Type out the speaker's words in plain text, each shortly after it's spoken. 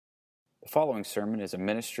The following sermon is a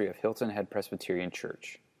ministry of Hilton Head Presbyterian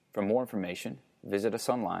Church. For more information, visit us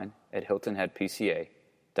online at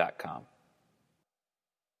hiltonheadpca.com.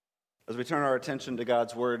 As we turn our attention to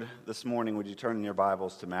God's Word this morning, would you turn in your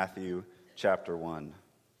Bibles to Matthew chapter 1.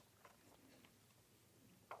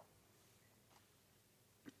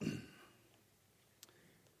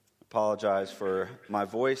 Apologize for my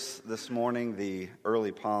voice this morning. The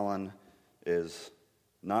early pollen is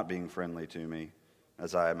not being friendly to me,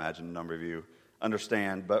 as I imagine a number of you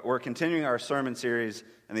understand. But we're continuing our sermon series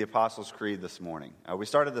in the Apostles' Creed this morning. We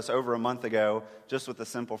started this over a month ago just with the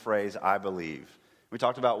simple phrase, I believe. We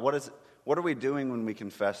talked about what are we doing when we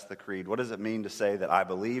confess the creed? What does it mean to say that I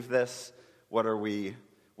believe this? What are we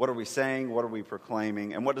saying? What are we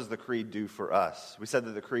proclaiming? And what does the creed do for us? We said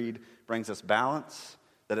that the creed brings us balance,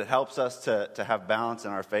 that it helps us to have balance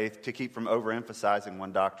in our faith, to keep from overemphasizing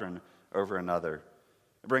one doctrine over another.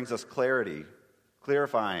 It brings us clarity,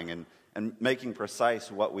 clarifying and making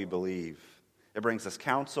precise what we believe. It brings us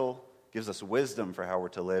counsel, gives us wisdom for how we're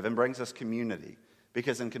to live, and brings us community.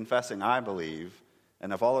 Because in confessing I believe,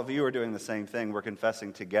 and if all of you are doing the same thing, we're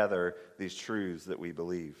confessing together these truths that we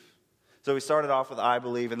believe. So we started off with I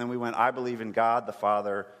believe, and then we went, I believe in God the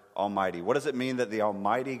Father Almighty. What does it mean that the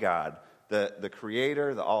Almighty God, the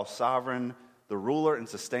Creator, the All-Sovereign, the ruler and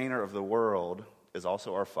sustainer of the world, is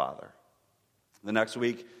also our Father? The next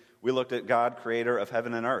week, we looked at God, Creator of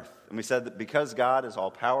heaven and earth. And we said that because God is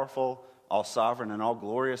all-powerful, all-sovereign, and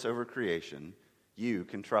all-glorious over creation, you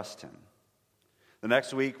can trust Him. The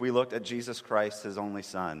next week, we looked at Jesus Christ, His only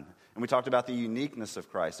Son. And we talked about the uniqueness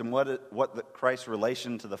of Christ and what Christ's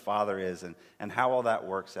relation to the Father is and how all that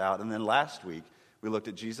works out. And then last week, we looked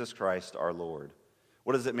at Jesus Christ, our Lord.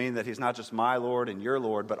 What does it mean that He's not just my Lord and your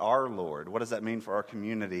Lord, but our Lord? What does that mean for our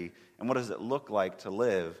community? And what does it look like to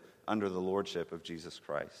live under the Lordship of Jesus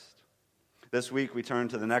Christ? This week, we turn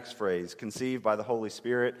to the next phrase, conceived by the Holy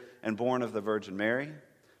Spirit and born of the Virgin Mary.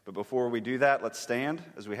 But before we do that, let's stand,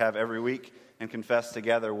 as we have every week, and confess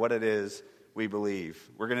together what it is we believe.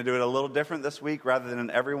 We're going to do it a little different this week. Rather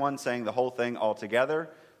than everyone saying the whole thing all together,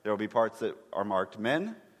 there will be parts that are marked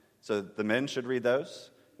men, so the men should read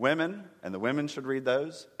those. Women, and the women should read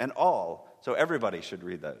those. And all, so everybody should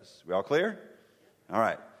read those. We all clear? All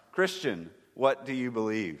right. Christian, what do you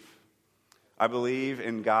believe? I believe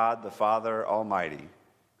in God the Father Almighty,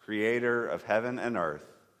 Creator of heaven and earth,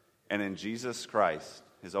 and in Jesus Christ,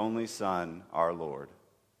 His only Son, our Lord.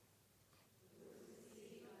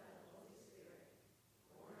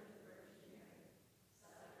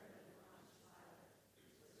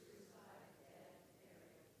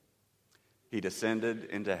 He descended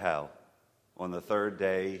into hell. On the third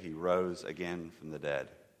day, He rose again from the dead.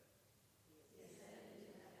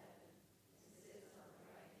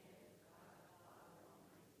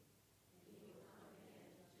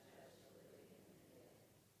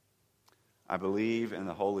 I believe in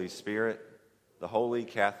the Holy Spirit, the Holy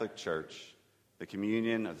Catholic Church, the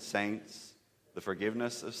communion of the saints, the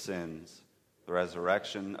forgiveness of sins, the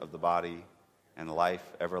resurrection of the body, and life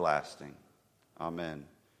everlasting. Amen.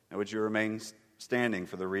 Now would you remain standing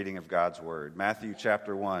for the reading of God's Word? Matthew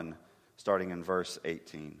chapter 1, starting in verse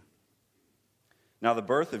 18. Now the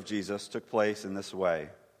birth of Jesus took place in this way.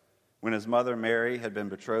 When His mother Mary had been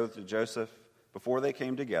betrothed to Joseph, before they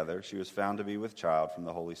came together, she was found to be with child from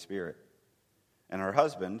the Holy Spirit. And her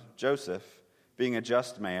husband, Joseph, being a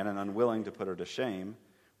just man and unwilling to put her to shame,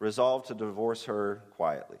 resolved to divorce her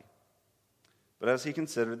quietly. But as he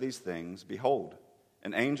considered these things, behold,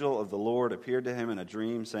 an angel of the Lord appeared to him in a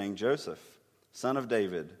dream, saying, Joseph, son of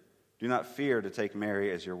David, do not fear to take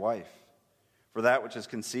Mary as your wife, for that which is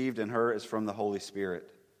conceived in her is from the Holy Spirit.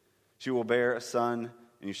 She will bear a son,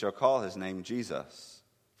 and you shall call his name Jesus,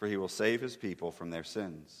 for he will save his people from their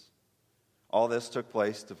sins. All this took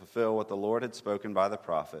place to fulfill what the Lord had spoken by the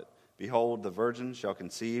prophet. Behold, the virgin shall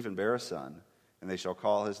conceive and bear a son, and they shall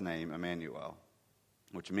call his name Emmanuel,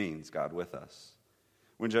 which means God with us.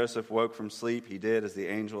 When Joseph woke from sleep, he did as the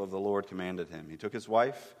angel of the Lord commanded him. He took his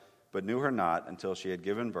wife, but knew her not until she had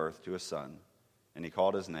given birth to a son, and he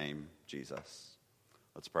called his name Jesus.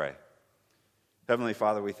 Let's pray. Heavenly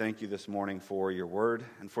Father, we thank you this morning for your word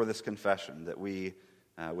and for this confession that we,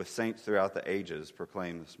 with saints throughout the ages,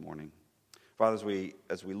 proclaim this morning. Father,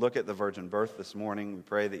 as we look at the virgin birth this morning, we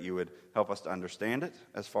pray that you would help us to understand it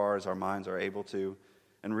as far as our minds are able to,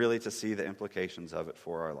 and really to see the implications of it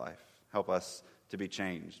for our life. Help us to be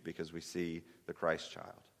changed because we see the Christ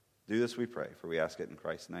child. Do this, we pray, for we ask it in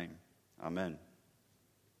Christ's name. Amen.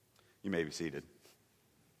 You may be seated.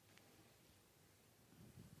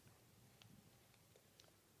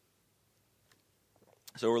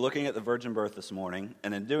 So we're looking at the virgin birth this morning,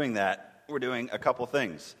 and in doing that, we're doing a couple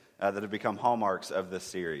things. that have become hallmarks of this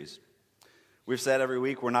series. We've said every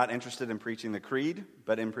week we're not interested in preaching the creed,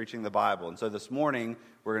 but in preaching the Bible. And so this morning,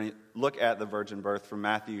 we're going to look at the virgin birth from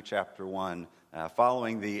Matthew chapter 1,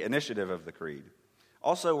 following the initiative of the creed.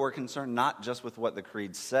 Also, we're concerned not just with what the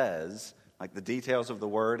creed says, like the details of the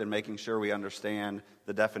word and making sure we understand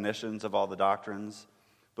the definitions of all the doctrines,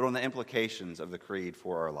 but on the implications of the creed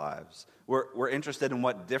for our lives. We're interested in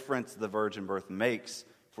what difference the virgin birth makes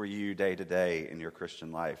for you day to day in your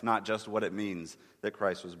Christian life, not just what it means that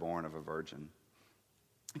Christ was born of a virgin.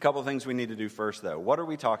 A couple of things we need to do first, though. What are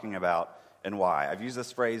we talking about and why? I've used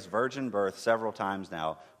this phrase, virgin birth, several times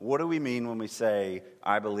now. What do we mean when we say,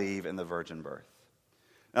 I believe in the virgin birth?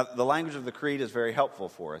 Now, the language of the creed is very helpful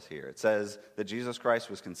for us here. It says that Jesus Christ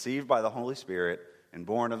was conceived by the Holy Spirit and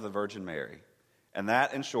born of the Virgin Mary. And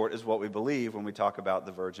that, in short, is what we believe when we talk about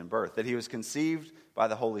the virgin birth, that he was conceived by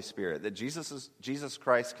the Holy Spirit, that Jesus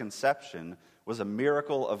Christ's conception was a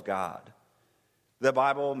miracle of God. The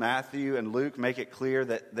Bible, Matthew and Luke, make it clear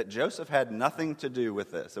that Joseph had nothing to do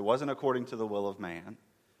with this. It wasn't according to the will of man.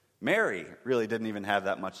 Mary really didn't even have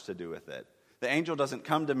that much to do with it. The angel doesn't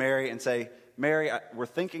come to Mary and say, Mary, we're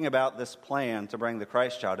thinking about this plan to bring the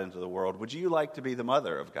Christ child into the world. Would you like to be the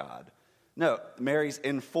mother of God? No, Mary's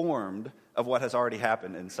informed of what has already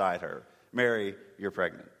happened inside her. Mary, you're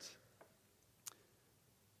pregnant.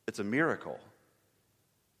 It's a miracle.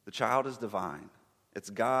 The child is divine. It's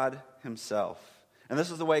God himself. And this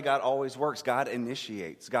is the way God always works. God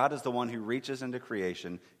initiates. God is the one who reaches into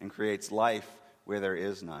creation and creates life where there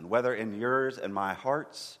is none, whether in yours and my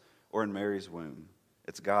hearts or in Mary's womb.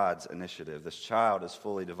 It's God's initiative. This child is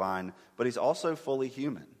fully divine, but he's also fully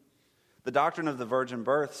human. The doctrine of the virgin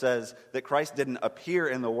birth says that Christ didn't appear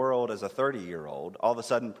in the world as a 30-year-old, all of a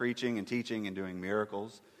sudden preaching and teaching and doing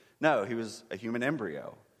miracles. No, he was a human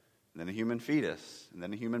embryo, and then a human fetus, and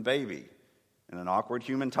then a human baby, and an awkward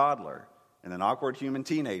human toddler, and an awkward human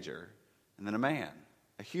teenager, and then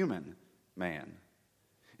a human man.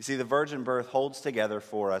 You see, the virgin birth holds together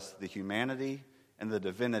for us the humanity and the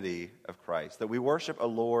divinity of Christ, that we worship a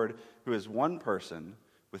Lord who is one person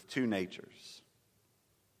with two natures.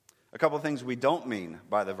 A couple of things we don't mean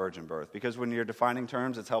by the virgin birth, because when you're defining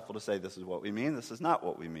terms, it's helpful to say this is what we mean, this is not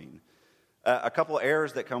what we mean. A couple of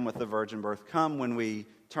errors that come with the virgin birth come when we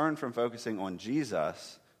turn from focusing on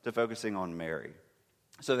Jesus to focusing on Mary.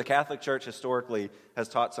 So the Catholic Church historically has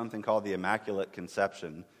taught something called the Immaculate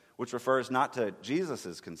Conception, which refers not to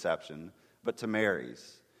Jesus' conception, but to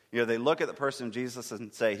Mary's. You know, they look at the person of Jesus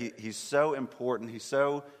and say, he's so important, he's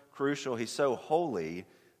so crucial, he's so holy,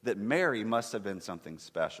 that Mary must have been something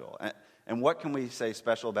special. And what can we say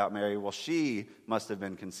special about Mary? Well, she must have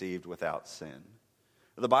been conceived without sin.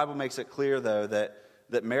 The Bible makes it clear, though,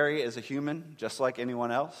 that Mary is a human, just like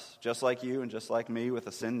anyone else, just like you and just like me, with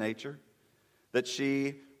a sin nature. That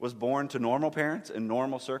she was born to normal parents in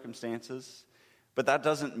normal circumstances. But that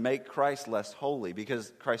doesn't make Christ less holy,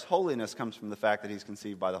 because Christ's holiness comes from the fact that he's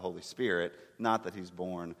conceived by the Holy Spirit, not that he's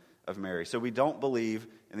born of Mary. So we don't believe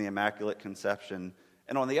in the Immaculate Conception.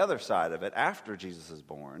 And on the other side of it, after Jesus is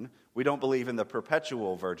born, we don't believe in the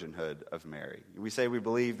perpetual virginhood of Mary. We say we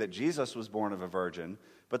believe that Jesus was born of a virgin,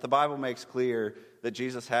 but the Bible makes clear that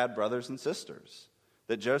Jesus had brothers and sisters,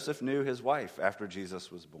 that Joseph knew his wife after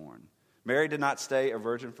Jesus was born. Mary did not stay a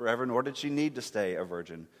virgin forever, nor did she need to stay a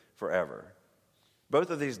virgin forever. Both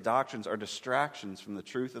of these doctrines are distractions from the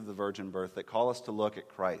truth of the virgin birth that call us to look at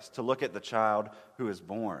Christ, to look at the child who is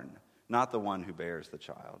born, not the one who bears the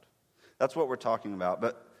child. That's what we're talking about.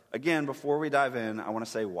 But again, before we dive in, I want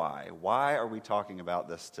to say why. Why are we talking about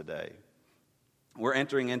this today? We're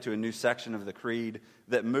entering into a new section of the creed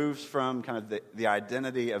that moves from kind of the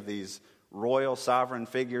identity of these royal sovereign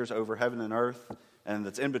figures over heaven and earth, and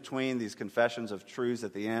that's in between these confessions of truths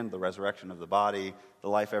at the end, the resurrection of the body, the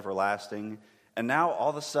life everlasting. And now,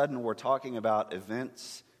 all of a sudden, we're talking about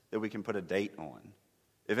events that we can put a date on.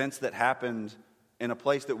 Events that happened in a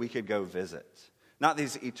place that we could go visit. Not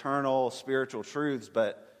these eternal spiritual truths,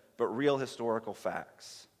 but real historical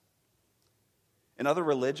facts. In other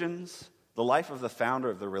religions, the life of the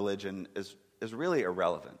founder of the religion is really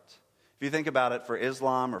irrelevant. If you think about it, for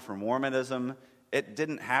Islam or for Mormonism, it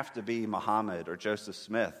didn't have to be Muhammad or Joseph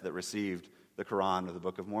Smith that received the Quran or the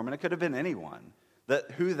Book of Mormon. It could have been anyone.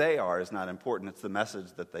 That who they are is not important. It's the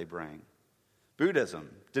message that they bring. Buddhism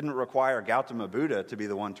didn't require Gautama Buddha to be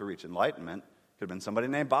the one to reach enlightenment. It could have been somebody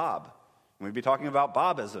named Bob. And we'd be talking about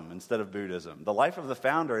Bobism instead of Buddhism. The life of the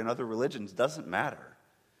founder in other religions doesn't matter.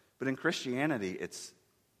 But in Christianity, it's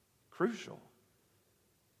crucial.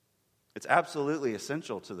 It's absolutely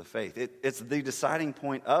essential to the faith. It's the deciding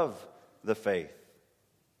point of the faith.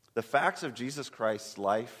 The facts of Jesus Christ's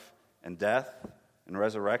life and death and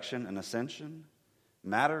resurrection and ascension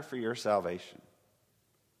matter for your salvation.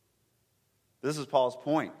 This is Paul's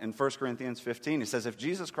point in 1 Corinthians 15. He says, if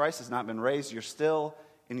Jesus Christ has not been raised, you're still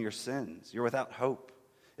in your sins. You're without hope.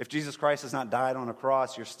 If Jesus Christ has not died on a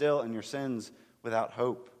cross, you're still in your sins without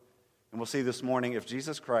hope. And we'll see this morning, if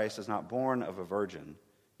Jesus Christ is not born of a virgin,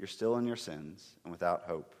 you're still in your sins and without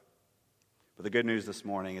hope. But the good news this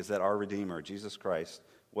morning is that our Redeemer, Jesus Christ,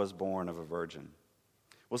 was born of a virgin.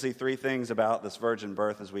 We'll see three things about this virgin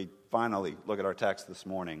birth as we finally look at our text this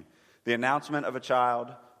morning. The announcement of a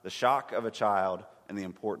child, the shock of a child, and the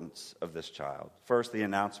importance of this child. First, the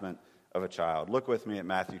announcement of a child. Look with me at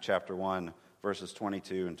Matthew chapter 1, verses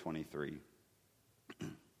 22 and 23.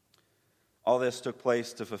 All this took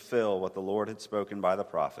place to fulfill what the Lord had spoken by the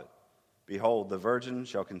prophet. Behold, the virgin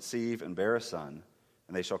shall conceive and bear a son,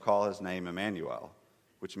 and they shall call his name Emmanuel,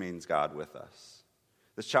 which means God with us.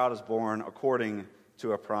 This child is born according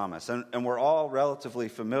to a promise. And we're all relatively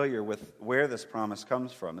familiar with where this promise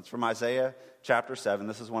comes from. It's from Isaiah chapter 7.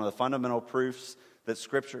 This is one of the fundamental proofs that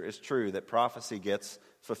Scripture is true, that prophecy gets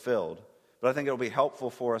fulfilled. But I think it'll be helpful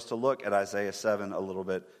for us to look at Isaiah 7 a little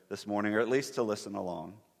bit this morning, or at least to listen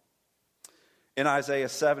along. In Isaiah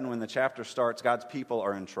 7, when the chapter starts, God's people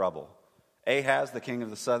are in trouble. Ahaz, the king of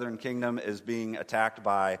the southern kingdom, is being attacked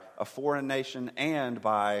by a foreign nation and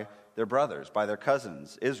by their brothers, by their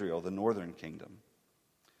cousins, Israel, the northern kingdom.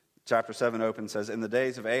 Chapter 7 opens, says, in the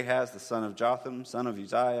days of Ahaz, the son of Jotham, son of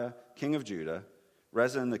Uzziah, king of Judah,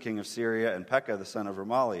 Rezin, the king of Syria, and Pekah, the son of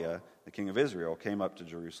Remaliah, the king of Israel, came up to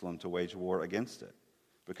Jerusalem to wage war against it,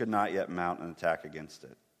 but could not yet mount an attack against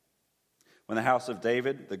it. When the house of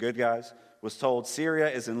David, the good guys, was told Syria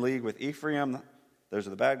is in league with Ephraim, those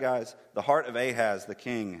are the bad guys, the heart of Ahaz, the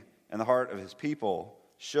king, and the heart of his people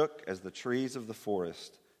shook as the trees of the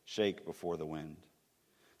forest shake before the wind.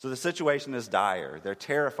 So the situation is dire. They're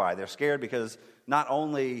terrified. They're scared because not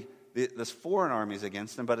only this foreign army is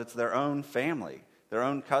against them, but it's their own family, their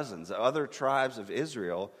own cousins, other tribes of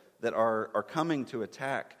Israel that are coming to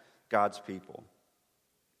attack God's people.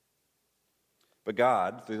 But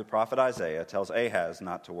God, through the prophet Isaiah, tells Ahaz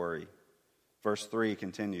not to worry. Verse 3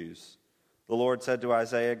 continues, the Lord said to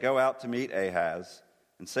Isaiah, go out to meet Ahaz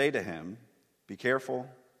and say to him, be careful,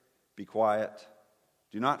 be quiet,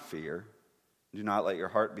 do not fear, do not let your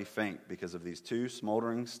heart be faint because of these two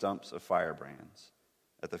smoldering stumps of firebrands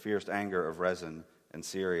at the fierce anger of Rezin and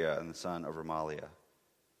Syria and the son of Remaliah.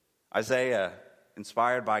 Isaiah,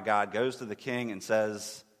 inspired by God, goes to the king and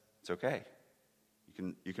says, it's okay.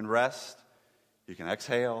 You can rest, you can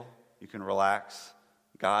exhale, you can relax.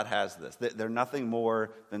 God has this. They're nothing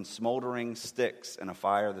more than smoldering sticks in a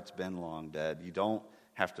fire that's been long dead. You don't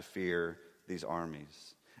have to fear these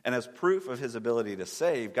armies. And as proof of his ability to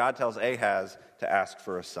save, God tells Ahaz to ask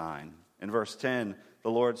for a sign. In verse 10,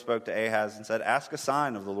 the Lord spoke to Ahaz and said, ask a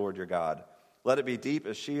sign of the Lord your God. Let it be deep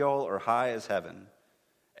as Sheol or high as heaven.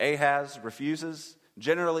 Ahaz refuses.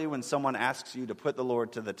 Generally, when someone asks you to put the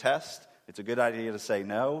Lord to the test, it's a good idea to say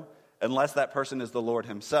no, unless that person is the Lord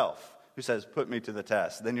himself, who says, put me to the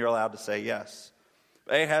test. Then you're allowed to say yes.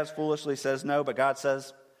 Ahaz foolishly says no, but God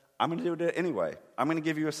says, I'm going to do it anyway. I'm going to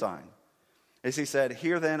give you a sign. As he said,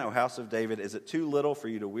 hear then, O house of David, is it too little for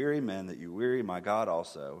you to weary men that you weary my God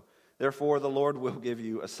also? Therefore the Lord will give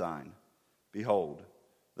you a sign. Behold,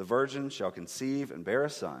 the virgin shall conceive and bear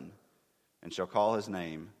a son, and shall call his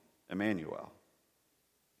name Emmanuel.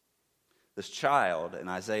 This child in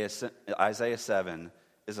Isaiah 7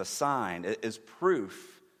 is a sign, is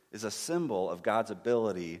proof, is a symbol of God's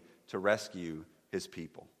ability to rescue his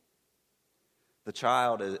people. The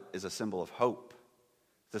child is a symbol of hope.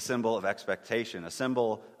 It's a symbol of expectation, a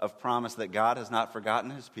symbol of promise that God has not forgotten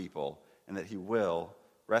his people and that he will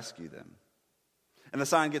rescue them. And the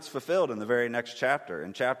sign gets fulfilled in the very next chapter.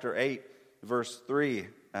 In chapter 8, verse 3,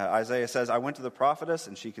 Isaiah says, I went to the prophetess,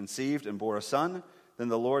 and she conceived and bore a son. Then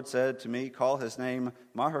the Lord said to me, call his name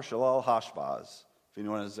Maher-Shalal-Hashbaz. If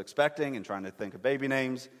anyone is expecting and trying to think of baby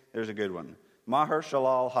names, there's a good one.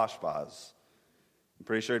 Maher-Shalal-Hashbaz. I'm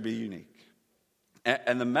pretty sure it'd be unique.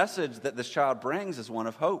 And the message that this child brings is one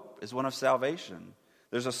of hope, is one of salvation.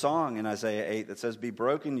 There's a song in Isaiah 8 that says, be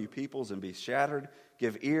broken, you peoples, and be shattered.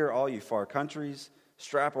 Give ear, all you far countries.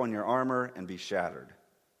 Strap on your armor and be shattered.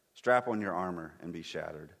 Strap on your armor and be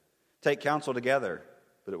shattered. Take counsel together,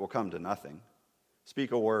 but it will come to nothing.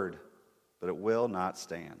 Speak a word, but it will not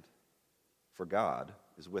stand. For God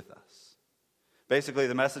is with us. Basically,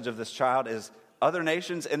 the message of this child is other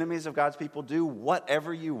nations, enemies of God's people, do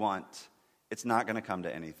whatever you want. It's not going to come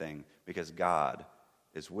to anything because God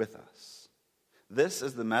is with us. This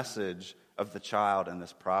is the message of the child in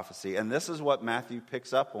this prophecy. And this is what Matthew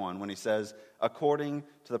picks up on when he says, according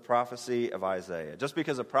to the prophecy of Isaiah. Just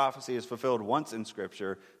because a prophecy is fulfilled once in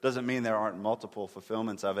Scripture doesn't mean there aren't multiple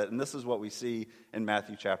fulfillments of it. And this is what we see in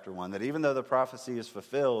Matthew chapter 1, that even though the prophecy is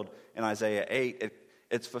fulfilled in Isaiah 8,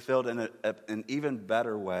 it's fulfilled in an even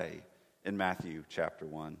better way in Matthew chapter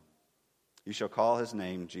 1. You shall call his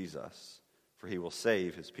name Jesus, for he will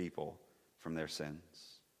save his people from their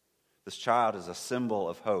sins. This child is a symbol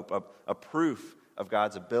of hope, a proof of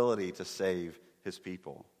God's ability to save his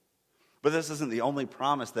people. But this isn't the only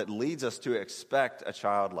promise that leads us to expect a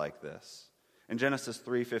child like this. In Genesis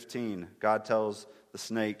 3:15, God tells the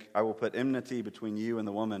snake, I will put enmity between you and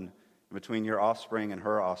the woman, and between your offspring and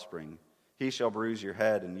her offspring. He shall bruise your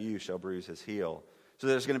head, and you shall bruise his heel. So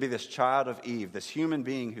there's going to be this child of Eve, this human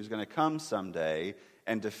being who's going to come someday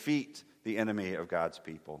and defeat the enemy of God's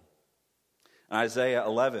people. In Isaiah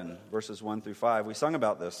 11, verses 1 through 5, we sung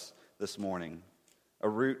about this morning.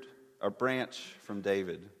 A branch from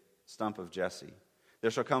David, stump of Jesse. There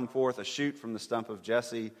shall come forth a shoot from the stump of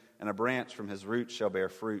Jesse, and a branch from his roots shall bear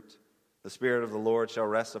fruit. The Spirit of the Lord shall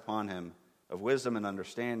rest upon him, of wisdom and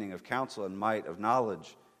understanding, of counsel and might, of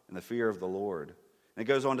knowledge and the fear of the Lord. And it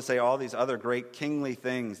goes on to say all these other great kingly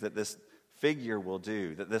things that this figure will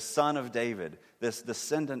do, that this son of David, this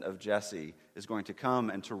descendant of Jesse, is going to come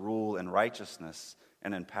and to rule in righteousness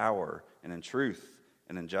and in power and in truth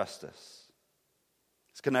and in justice.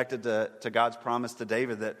 It's connected to God's promise to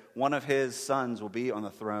David that one of his sons will be on the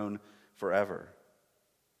throne forever.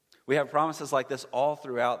 We have promises like this all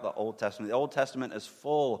throughout the Old Testament. The Old Testament is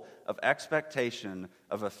full of expectation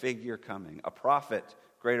of a figure coming, a prophet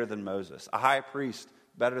greater than Moses, a high priest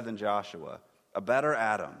better than Joshua, a better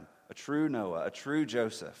Adam, a true Noah, a true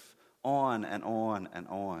Joseph, on and on and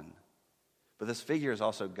on. But this figure is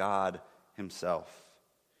also God himself.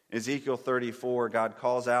 In Ezekiel 34, God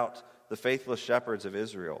calls out the faithless shepherds of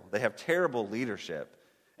Israel. They have terrible leadership.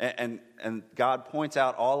 And God points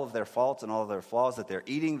out all of their faults and all of their flaws, that they're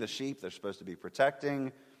eating the sheep they're supposed to be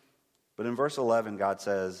protecting. But in verse 11, God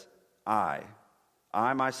says, I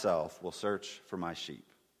myself will search for my sheep,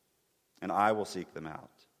 and I will seek them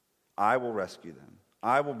out. I will rescue them.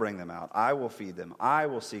 I will bring them out. I will feed them. I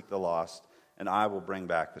will seek the lost, and I will bring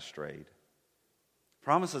back the strayed.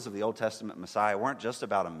 Promises of the Old Testament Messiah weren't just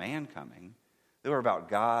about a man coming. They were about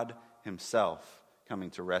God himself coming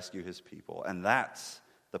to rescue his people. And that's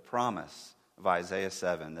the promise of Isaiah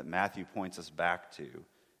 7 that Matthew points us back to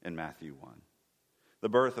in Matthew 1. The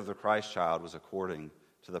birth of the Christ child was according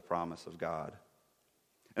to the promise of God.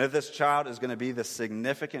 And if this child is going to be the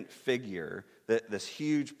significant figure, this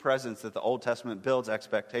huge presence that the Old Testament builds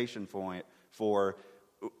expectation for,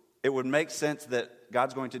 it would make sense that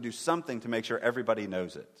God's going to do something to make sure everybody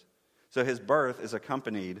knows it. So his birth is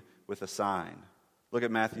accompanied with a sign. Look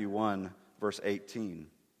at Matthew 1, verse 18.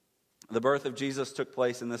 The birth of Jesus took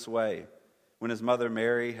place in this way. When his mother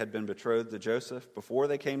Mary had been betrothed to Joseph, before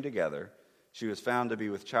they came together, she was found to be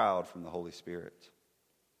with child from the Holy Spirit.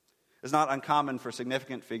 It's not uncommon for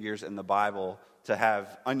significant figures in the Bible to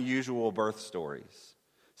have unusual birth stories.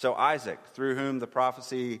 So Isaac, through whom the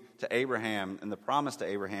prophecy to Abraham and the promise to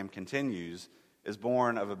Abraham continues, is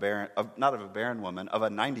born of not of a barren woman, of a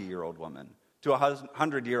 90-year-old woman, to a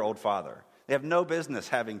 100-year-old father. They have no business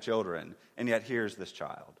having children, and yet here's this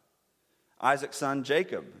child. Isaac's son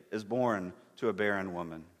Jacob is born to a barren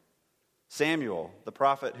woman. Samuel, the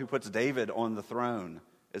prophet who puts David on the throne,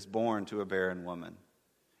 is born to a barren woman.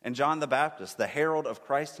 And John the Baptist, the herald of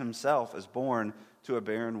Christ himself, is born to a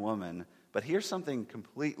barren woman. But here's something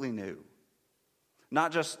completely new.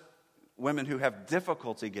 Not just women who have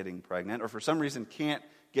difficulty getting pregnant or for some reason can't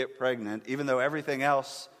get pregnant, even though everything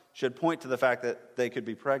else should point to the fact that they could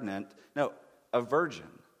be pregnant. No, a virgin,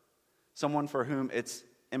 someone for whom it's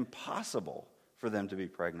impossible for them to be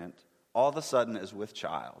pregnant, all of a sudden is with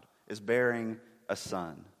child, is bearing a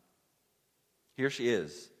son. Here she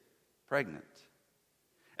is, pregnant.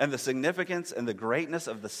 And the significance and the greatness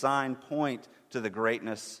of the sign point to the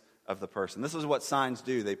greatness of the person. This is what signs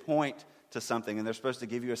do. They point to something, and they're supposed to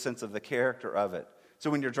give you a sense of the character of it. So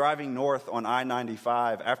when you're driving north on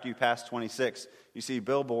I-95, after you pass 26, you see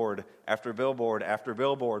billboard after billboard after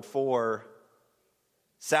billboard for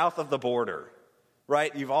south of the border,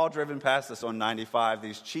 right? You've all driven past this on 95,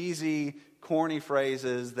 these cheesy, corny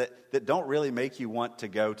phrases that don't really make you want to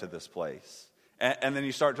go to this place. And then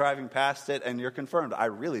you start driving past it, and you're confirmed, I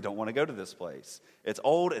really don't want to go to this place. It's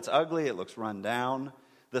old, it's ugly, it looks run down.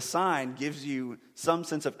 The sign gives you some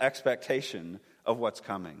sense of expectation of what's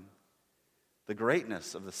coming. The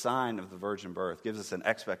greatness of the sign of the virgin birth gives us an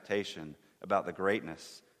expectation about the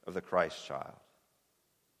greatness of the Christ child.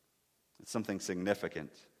 It's something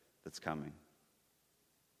significant that's coming.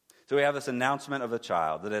 So we have this announcement of a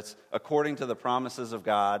child, that it's according to the promises of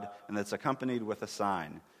God, and that's accompanied with a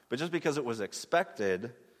sign. But just because it was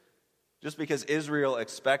expected, just because Israel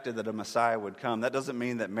expected that a Messiah would come, that doesn't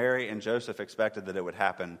mean that Mary and Joseph expected that it would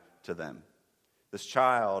happen to them. This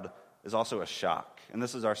child is also a shock. And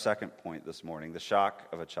this is our second point this morning, the shock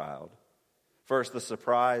of a child. First, the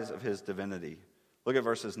surprise of his divinity. Look at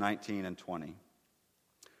verses 19 and 20.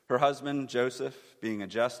 Her husband, Joseph, being a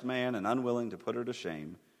just man and unwilling to put her to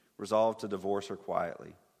shame, resolved to divorce her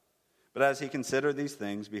quietly. But as he considered these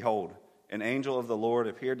things, behold, an angel of the Lord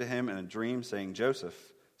appeared to him in a dream, saying, Joseph,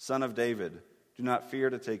 son of David, do not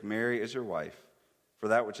fear to take Mary as your wife, for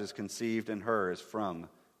that which is conceived in her is from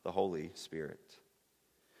the Holy Spirit.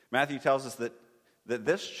 Matthew tells us that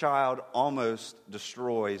this child almost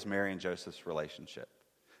destroys Mary and Joseph's relationship.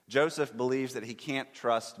 Joseph believes that he can't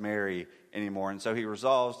trust Mary anymore, and so he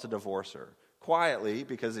resolves to divorce her. Quietly,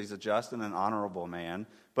 because he's a just and an honorable man,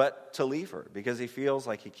 but to leave her, because he feels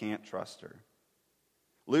like he can't trust her.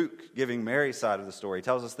 Luke, giving Mary's side of the story,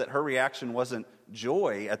 tells us that her reaction wasn't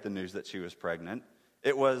joy at the news that she was pregnant.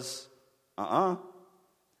 It was, I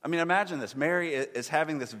mean, imagine this. Mary is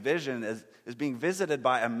having this vision, is being visited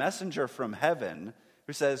by a messenger from heaven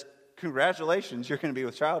who says, congratulations, you're going to be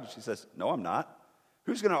with child. And she says, no, I'm not.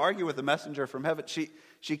 Who's going to argue with the messenger from heaven?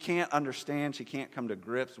 She can't understand, she can't come to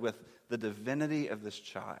grips with the divinity of this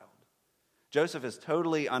child. Joseph is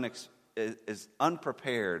totally is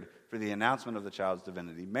unprepared for the announcement of the child's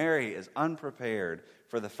divinity. Mary is unprepared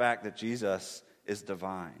for the fact that Jesus is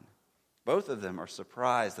divine. Both of them are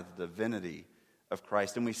surprised at the divinity of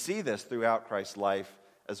Christ. And we see this throughout Christ's life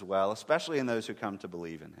as well, especially in those who come to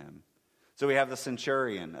believe in him. So we have the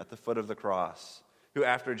centurion at the foot of the cross, who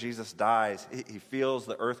after Jesus dies, he feels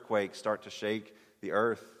the earthquake start to shake the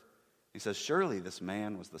earth. He says, surely this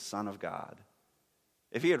man was the Son of God.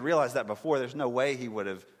 If he had realized that before, there's no way he would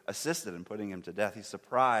have assisted in putting him to death. He's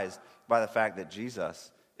surprised by the fact that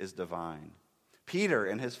Jesus is divine. Peter,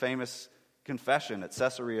 in his famous confession at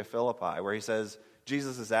Caesarea Philippi, where he says,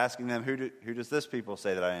 Jesus is asking them, who does this people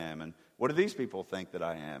say that I am? And what do these people think that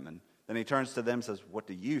I am? And then he turns to them and says, what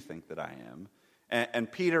do you think that I am?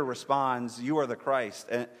 And Peter responds, you are the Christ.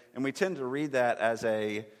 And we tend to read that as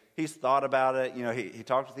he's thought about it. You know, he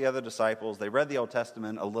talked with the other disciples. They read the Old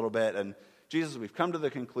Testament a little bit. And Jesus, we've come to the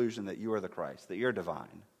conclusion that you are the Christ, that you're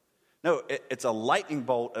divine. No, it's a lightning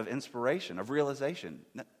bolt of inspiration, of realization.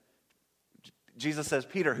 Jesus says,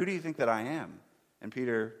 Peter, who do you think that I am? And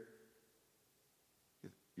Peter,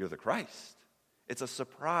 you're the Christ. It's a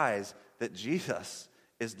surprise that Jesus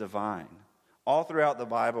is divine. All throughout the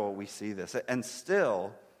Bible, we see this. And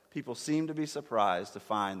still, people seem to be surprised to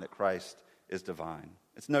find that Christ is divine.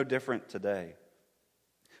 It's no different today.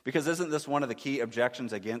 Because isn't this one of the key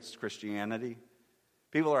objections against Christianity?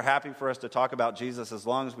 People are happy for us to talk about Jesus as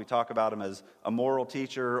long as we talk about him as a moral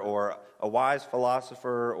teacher or a wise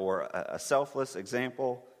philosopher or a selfless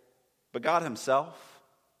example. But God himself,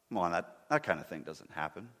 come on, that kind of thing doesn't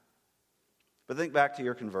happen. But think back to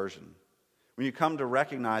your conversion. When you come to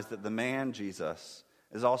recognize that the man, Jesus,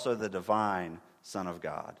 is also the divine Son of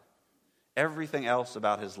God. Everything else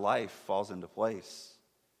about his life falls into place.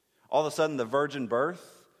 All of a sudden, the virgin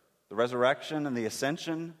birth, the resurrection, and the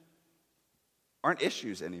ascension aren't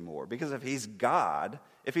issues anymore. Because if he's God,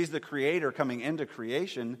 if he's the creator coming into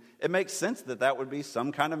creation, it makes sense that that would be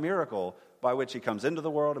some kind of miracle by which he comes into the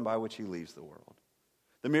world and by which he leaves the world.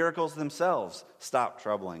 The miracles themselves stop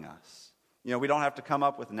troubling us. You know, we don't have to come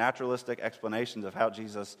up with naturalistic explanations of how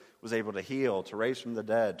Jesus was able to heal, to raise from the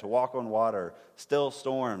dead, to walk on water, still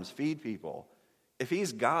storms, feed people. If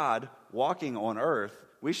he's God walking on earth,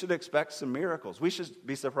 we should expect some miracles. We should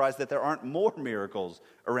be surprised that there aren't more miracles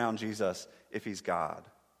around Jesus if he's God.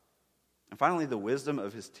 And finally, the wisdom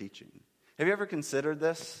of his teaching. Have you ever considered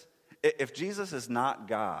this? If Jesus is not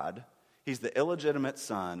God, he's the illegitimate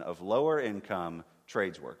son of lower income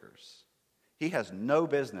trades workers. He has no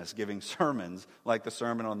business giving sermons like the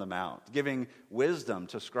Sermon on the Mount, giving wisdom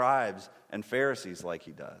to scribes and Pharisees like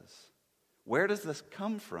he does. Where does this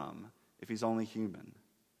come from if he's only human?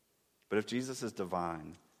 But if Jesus is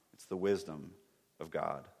divine, it's the wisdom of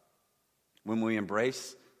God. When we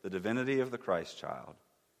embrace the divinity of the Christ child,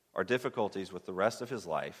 our difficulties with the rest of his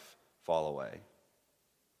life fall away.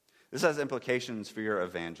 This has implications for your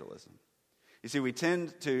evangelism. You see, we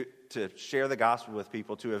tend to share the gospel with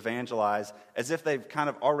people, to evangelize, as if they've kind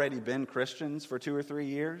of already been Christians for 2 or 3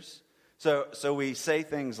 years. So we say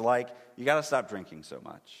things like, you got to stop drinking so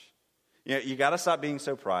much. You got to stop being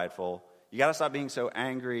so prideful. You got to stop being so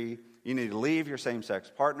angry. You need to leave your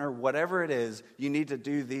same-sex partner. Whatever it is, you need to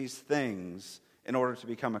do these things in order to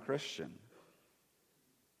become a Christian.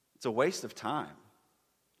 It's a waste of time.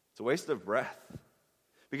 It's a waste of breath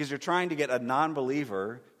because you're trying to get a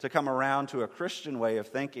non-believer to come around to a Christian way of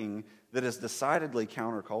thinking that is decidedly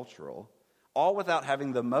countercultural, all without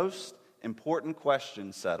having the most important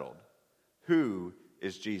question settled. Who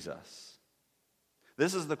is Jesus?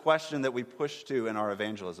 This is the question that we push to in our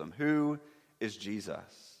evangelism. Who is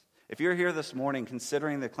Jesus? If you're here this morning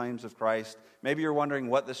considering the claims of Christ, maybe you're wondering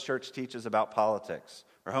what this church teaches about politics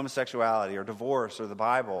or homosexuality or divorce or the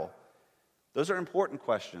Bible. Those are important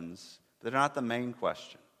questions, but they're not the main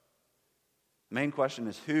question. The main question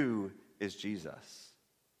is, who is Jesus?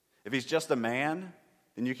 If he's just a man,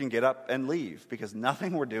 then you can get up and leave because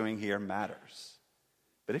nothing we're doing here matters.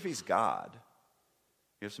 But if he's God,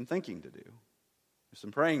 you have some thinking to do. You have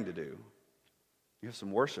some praying to do. You have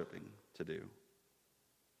some worshiping to do.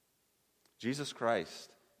 Jesus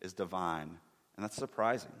Christ is divine, and that's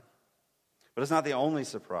surprising. But it's not the only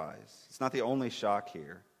surprise. It's not the only shock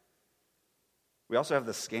here. We also have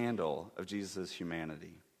the scandal of Jesus'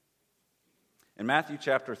 humanity. In Matthew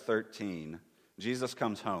chapter 13, Jesus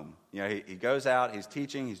comes home. He goes out, he's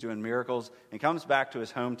teaching, he's doing miracles, and comes back to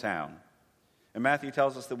his hometown. And Matthew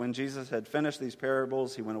tells us that when Jesus had finished these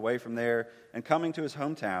parables, he went away from there, and coming to his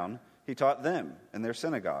hometown, he taught them in their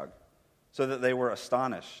synagogue, so that they were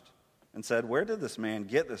astonished and said, "Where did this man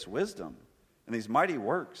get this wisdom and these mighty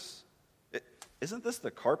works? Isn't this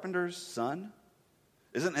the carpenter's son?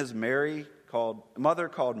 Isn't his mother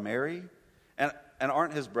called Mary? And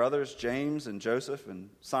aren't his brothers James and Joseph and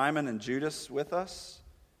Simon and Judas with us?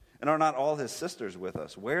 And are not all his sisters with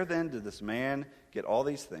us? Where then did this man get all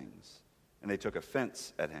these things?" And they took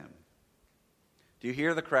offense at him. Do you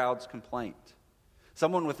hear the crowd's complaint?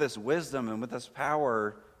 Someone with this wisdom and with this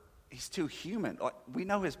power, he's too human. We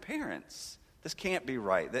know his parents. This can't be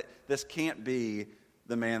right. This can't be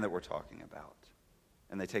the man that we're talking about.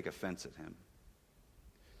 And they take offense at him.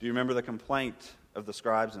 Do you remember the complaint of the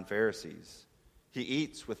scribes and Pharisees? He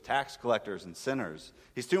eats with tax collectors and sinners.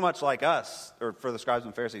 He's too much like us, or for the scribes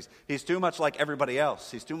and Pharisees. He's too much like everybody else.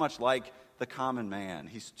 He's too much like the common man.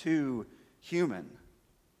 He's too human.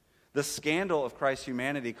 The scandal of Christ's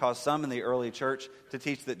humanity caused some in the early church to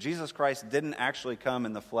teach that Jesus Christ didn't actually come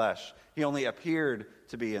in the flesh. He only appeared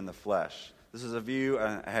to be in the flesh. This is a view,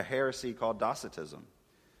 a heresy called Docetism.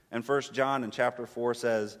 And 1 John in chapter 4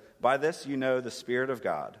 says, "By this you know the Spirit of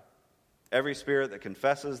God. Every spirit that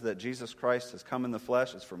confesses that Jesus Christ has come in the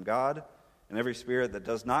flesh is from God, and every spirit that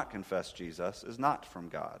does not confess Jesus is not from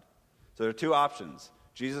God." So there are two options.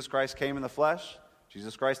 Jesus Christ came in the flesh.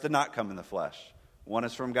 Jesus Christ did not come in the flesh. One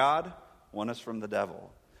is from God, one is from the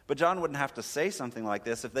devil. But John wouldn't have to say something like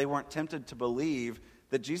this if they weren't tempted to believe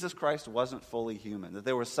that Jesus Christ wasn't fully human, that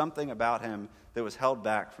there was something about him that was held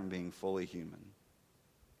back from being fully human.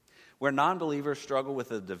 Where non-believers struggle with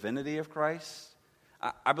the divinity of Christ,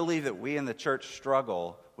 I believe that we in the church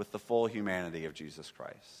struggle with the full humanity of Jesus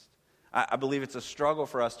Christ. I believe it's a struggle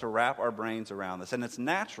for us to wrap our brains around this, and it's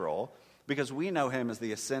natural because we know him as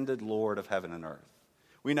the ascended Lord of heaven and earth.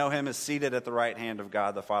 We know him as seated at the right hand of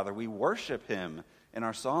God the Father. We worship him in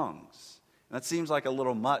our songs. And that seems like a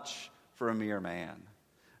little much for a mere man.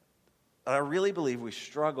 But I really believe we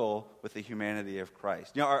struggle with the humanity of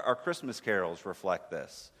Christ. Our Christmas carols reflect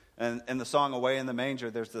this. And in the song Away in the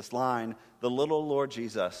Manger, there's this line, "The little Lord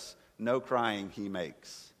Jesus, no crying he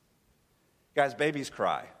makes." Guys, babies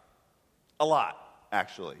cry. A lot,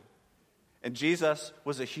 actually. And Jesus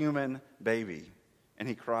was a human baby, and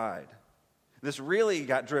he cried. This really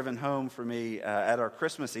got driven home for me at our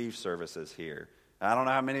Christmas Eve services here. I don't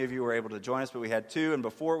know how many of you were able to join us, but we had two. And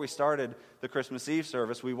before we started the Christmas Eve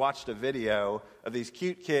service, we watched a video of these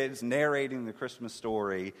cute kids narrating the Christmas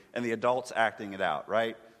story and the adults acting it out,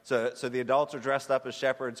 right? So the adults are dressed up as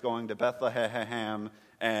shepherds going to Bethlehem,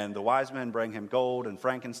 and the wise men bring him gold and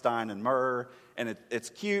frankincense and myrrh. And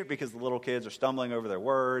it's cute because the little kids are stumbling over their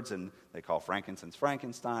words, and they call frankincense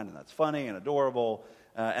Frankenstein, and that's funny and adorable.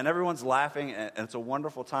 And everyone's laughing, and it's a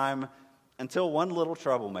wonderful time until one little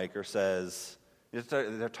troublemaker says,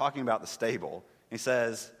 they're talking about the stable. He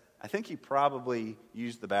says, "I think he probably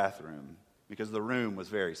used the bathroom because the room was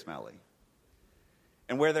very smelly."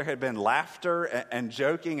 And where there had been laughter and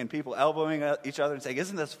joking and people elbowing each other and saying,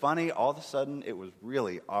 "Isn't this funny?" all of a sudden it was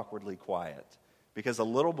really awkwardly quiet because a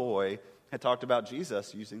little boy had talked about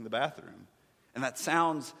Jesus using the bathroom. And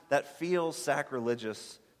that feels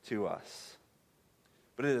sacrilegious to us.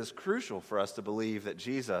 But it is crucial for us to believe that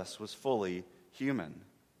Jesus was fully human,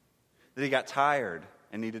 that he got tired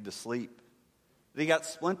and needed to sleep, that he got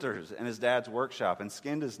splinters in his dad's workshop and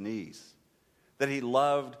skinned his knees, that he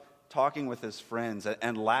loved talking with his friends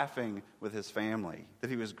and laughing with his family, that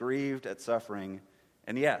he was grieved at suffering,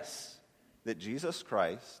 and yes, that Jesus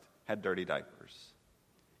Christ had dirty diapers.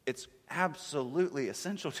 It's absolutely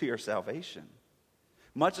essential to your salvation.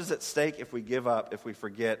 Much is at stake if we give up, if we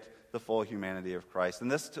forget the full humanity of Christ.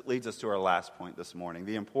 And this leads us to our last point this morning,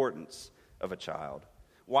 the importance of a child.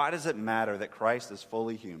 Why does it matter that Christ is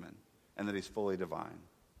fully human and that he's fully divine?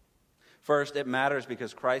 First, it matters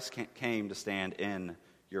because Christ came to stand in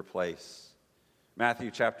your place.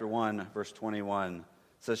 Matthew chapter 1, verse 21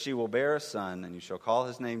 says, "She will bear a son, and you shall call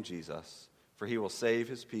his name Jesus, for he will save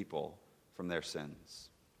his people from their sins."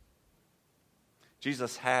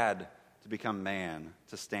 Jesus had to become man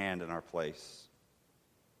to stand in our place.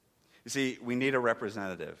 You see, we need a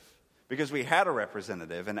representative because we had a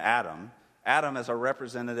representative in Adam. Adam, as our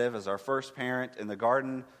representative, as our first parent in the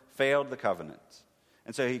garden, failed the covenant.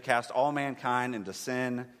 And so he cast all mankind into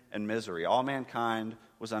sin and misery. All mankind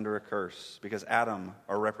was under a curse because Adam,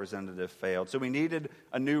 our representative, failed. So we needed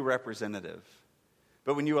a new representative.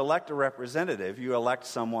 But when you elect a representative, you elect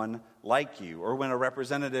someone like you. Or when a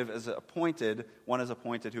representative is appointed, one is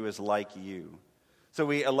appointed who is like you. So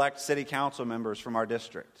we elect city council members from our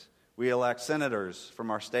district. We elect senators from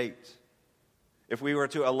our state. If we were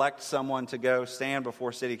to elect someone to go stand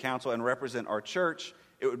before city council and represent our church,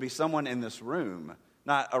 it would be someone in this room,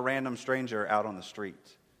 not a random stranger out on the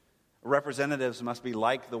street. Representatives must be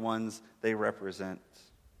like the ones they represent.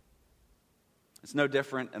 It's no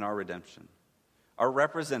different in our redemption. Our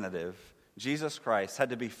representative, Jesus Christ, had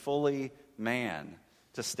to be fully man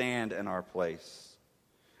to stand in our place.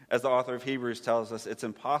 As the author of Hebrews tells us, it's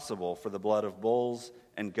impossible for the blood of bulls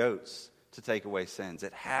and goats to take away sins.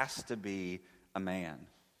 It has to be a man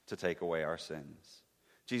to take away our sins.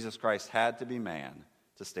 Jesus Christ had to be man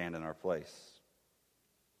to stand in our place.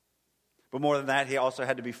 But more than that, he also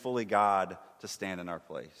had to be fully God to stand in our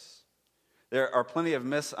place. There are plenty of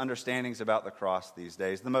misunderstandings about the cross these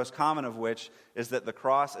days, the most common of which is that the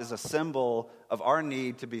cross is a symbol of our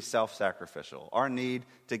need to be self-sacrificial, our need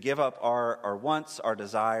to give up our wants, our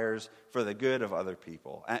desires for the good of other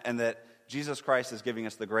people, and that Jesus Christ is giving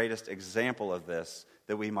us the greatest example of this,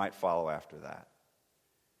 that we might follow after that.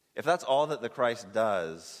 If that's all that the Christ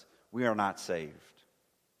does, we are not saved.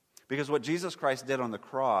 Because what Jesus Christ did on the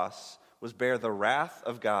cross was bear the wrath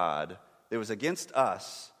of God that was against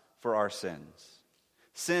us for our sins.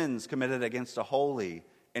 Sins committed against a holy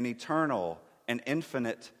and eternal and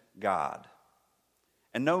infinite God.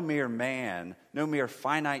 And no mere man, no mere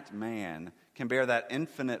finite man can bear that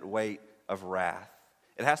infinite weight of wrath.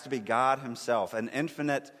 It has to be God himself, an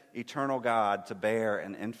infinite, eternal God, to bear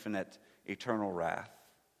an infinite, eternal wrath.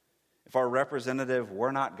 If our representative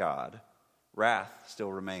were not God, wrath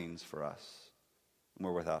still remains for us, and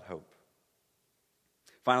we're without hope.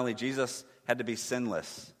 Finally, Jesus had to be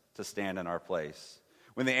sinless to stand in our place.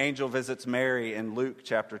 When the angel visits Mary in Luke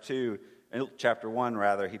chapter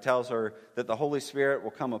 1, he tells her that the Holy Spirit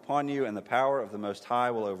will come upon you and the power of the Most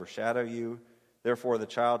High will overshadow you. Therefore, the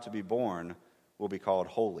child to be born will be called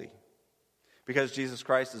holy. Because Jesus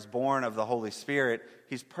Christ is born of the Holy Spirit,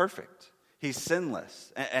 he's perfect. He's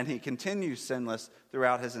sinless, and he continues sinless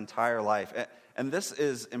throughout his entire life. And this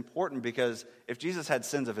is important because if Jesus had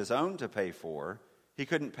sins of his own to pay for, he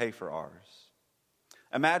couldn't pay for ours.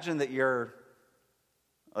 Imagine that you're,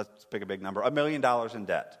 let's pick a big number, $1 million in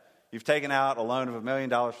debt. You've taken out a loan of $1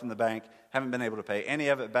 million from the bank, haven't been able to pay any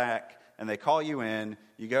of it back, and they call you in,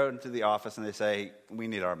 you go into the office and they say, we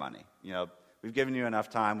need our money. We've given you enough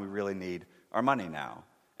time, we really need our money now.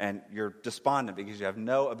 And you're despondent because you have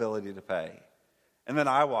no ability to pay. And then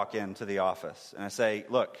I walk into the office and I say,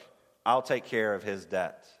 look, I'll take care of his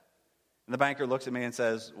debt. And the banker looks at me and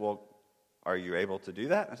says, well, are you able to do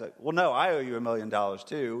that? And I say, well, no, I owe you $1 million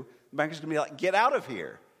too. The banker's going to be like, get out of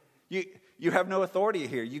here. You have no authority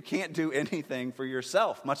here. You can't do anything for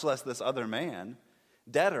yourself, much less this other man.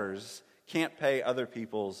 Debtors can't pay other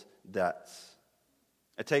people's debts.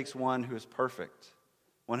 It takes one who is perfect,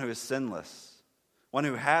 one who is sinless, one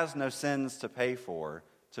who has no sins to pay for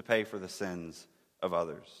the sins of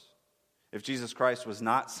others. If Jesus Christ was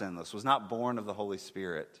not sinless, was not born of the Holy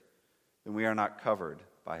Spirit, then we are not covered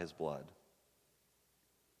by his blood.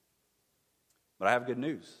 But I have good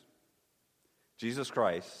news. Jesus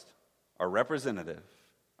Christ, our representative,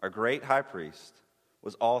 our great high priest,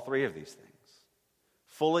 was all three of these things.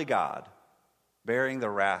 Fully God, bearing the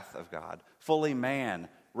wrath of God. Fully man,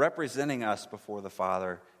 representing us before the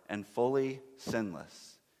Father. And fully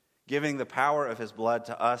sinless, giving the power of his blood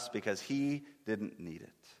to us because he didn't need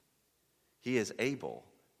it. He is able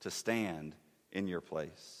to stand in your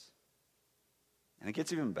place. And it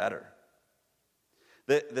gets even better.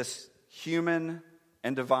 This human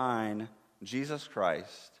and divine Jesus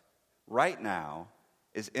Christ right now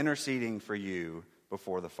is interceding for you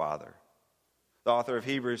before the Father. The author of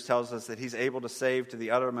Hebrews tells us that he's able to save to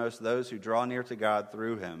the uttermost those who draw near to God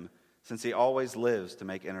through him, since he always lives to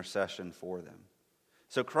make intercession for them.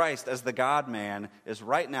 So Christ, as the God-man, is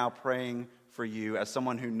right now praying for you as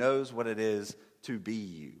someone who knows what it is to be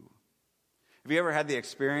you. Have you ever had the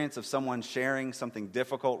experience of someone sharing something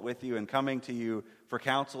difficult with you and coming to you for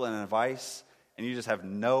counsel and advice, and you just have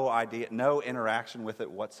no idea, no interaction with it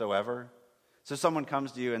whatsoever? So someone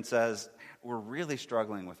comes to you and says, we're really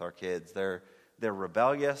struggling with our kids. They're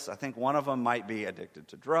rebellious. I think one of them might be addicted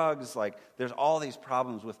to drugs. Like, there's all these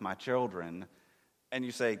problems with my children. And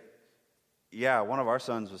you say, yeah, one of our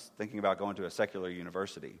sons was thinking about going to a secular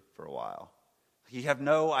university for a while. You have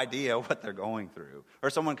no idea what they're going through. Or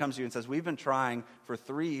someone comes to you and says, we've been trying for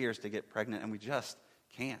 3 years to get pregnant and we just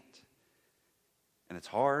can't. And it's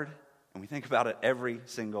hard, and we think about it every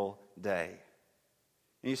single day.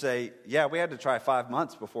 And you say, yeah, we had to try 5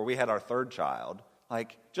 months before we had our third child.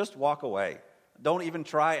 Like, just walk away. Don't even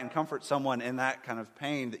try and comfort someone in that kind of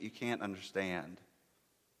pain that you can't understand.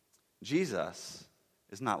 Jesus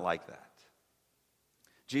is not like that.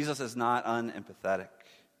 Jesus is not unempathetic.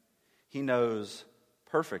 He knows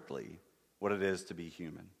perfectly what it is to be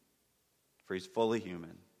human. For he's fully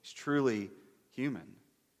human. He's truly human.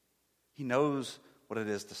 He knows what it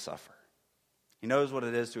is to suffer. He knows what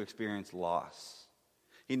it is to experience loss.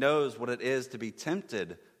 He knows what it is to be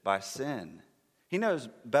tempted by sin. He knows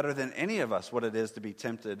better than any of us what it is to be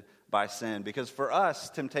tempted by sin, because for us,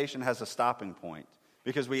 temptation has a stopping point,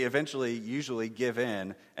 because we eventually usually give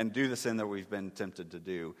in and do the sin that we've been tempted to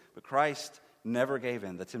do. But Christ never gave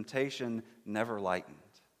in. The temptation never lightened.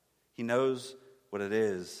 He knows what it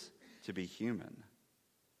is to be human.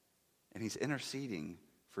 And he's interceding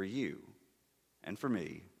for you and for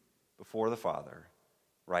me before the Father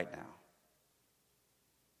right now.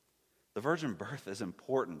 The virgin birth is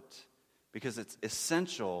important because it's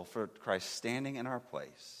essential for Christ standing in our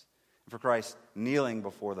place, and for Christ kneeling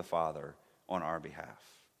before the Father on our behalf.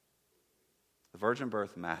 The virgin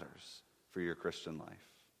birth matters for your Christian life.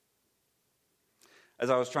 As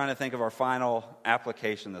I was trying to think of our final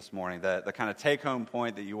application this morning, the kind of take-home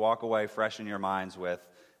point that you walk away fresh in your minds with,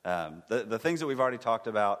 the things that we've already talked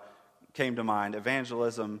about came to mind.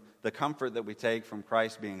 Evangelism, the comfort that we take from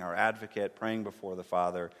Christ being our advocate, praying before the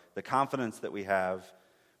Father, the confidence that we have.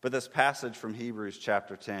 But this passage from Hebrews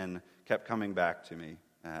chapter 10 kept coming back to me.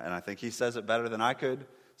 And I think he says it better than I could,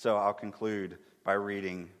 so I'll conclude by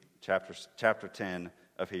reading chapter 10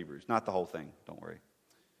 of Hebrews. Not the whole thing, don't worry.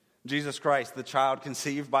 Jesus Christ, the child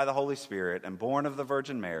conceived by the Holy Spirit and born of the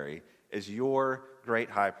Virgin Mary, is your great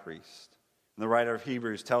high priest. And the writer of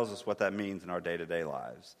Hebrews tells us what that means in our day-to-day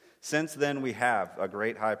lives. Since then we have a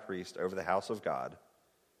great high priest over the house of God,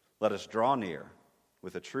 let us draw near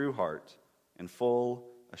with a true heart and full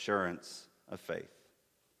assurance of faith,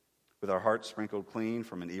 with our hearts sprinkled clean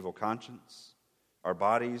from an evil conscience, our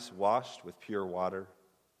bodies washed with pure water.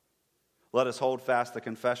 Let us hold fast the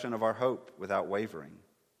confession of our hope without wavering,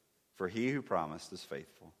 for he who promised is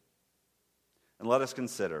faithful. And let us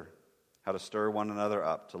consider how to stir one another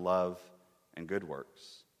up to love and good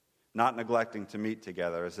works, not neglecting to meet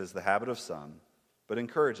together as is the habit of some, but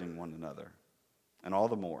encouraging one another, and all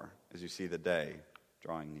the more as you see the day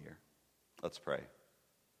drawing near. Let's pray.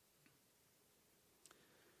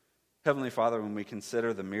 Heavenly Father, when we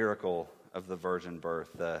consider the miracle of the virgin birth,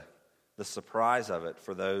 the surprise of it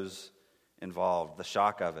for those involved, the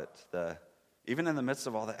shock of it, even in the midst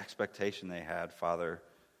of all the expectation they had, Father,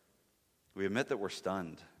 we admit that we're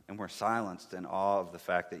stunned and we're silenced in awe of the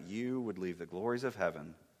fact that you would leave the glories of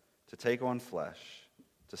heaven to take on flesh,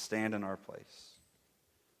 to stand in our place.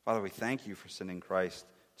 Father, we thank you for sending Christ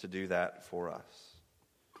to do that for us.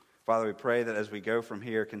 Father, we pray that as we go from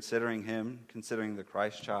here, considering him, considering the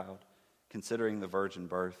Christ child, considering the virgin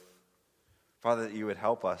birth, Father, that you would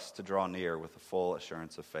help us to draw near with a full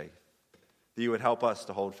assurance of faith. That you would help us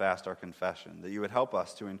to hold fast our confession. That you would help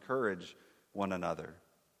us to encourage one another.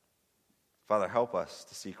 Father, help us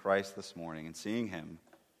to see Christ this morning, and seeing him,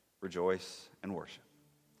 rejoice and worship.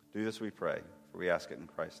 Do this, we pray, for we ask it in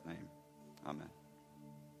Christ's name. Amen.